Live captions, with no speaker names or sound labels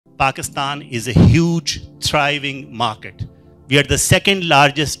Pakistan is a huge, thriving market. We are the second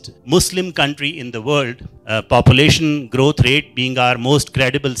largest Muslim country in the world, population growth rate being our most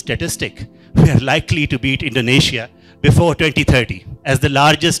credible statistic. We are likely to beat Indonesia before 2030 as the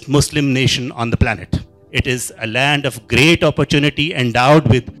largest Muslim nation on the planet. It is a land of great opportunity, endowed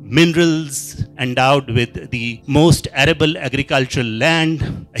with minerals, endowed with the most arable agricultural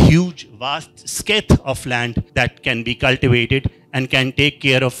land, a huge, vast swath of land that can be cultivated and can take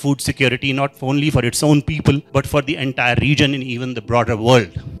care of food security, not only for its own people, but for the entire region and even the broader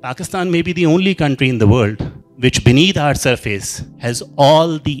world. Pakistan may be the only country in the world which beneath our surface has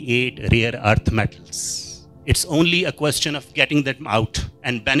all the 8 rare earth metals. It's only a question of getting them out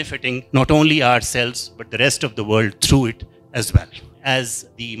and benefiting not only ourselves, but the rest of the world through it as well. As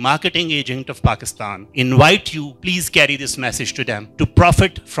the marketing agent of Pakistan, invite you, please carry this message to them to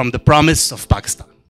profit from the promise of Pakistan.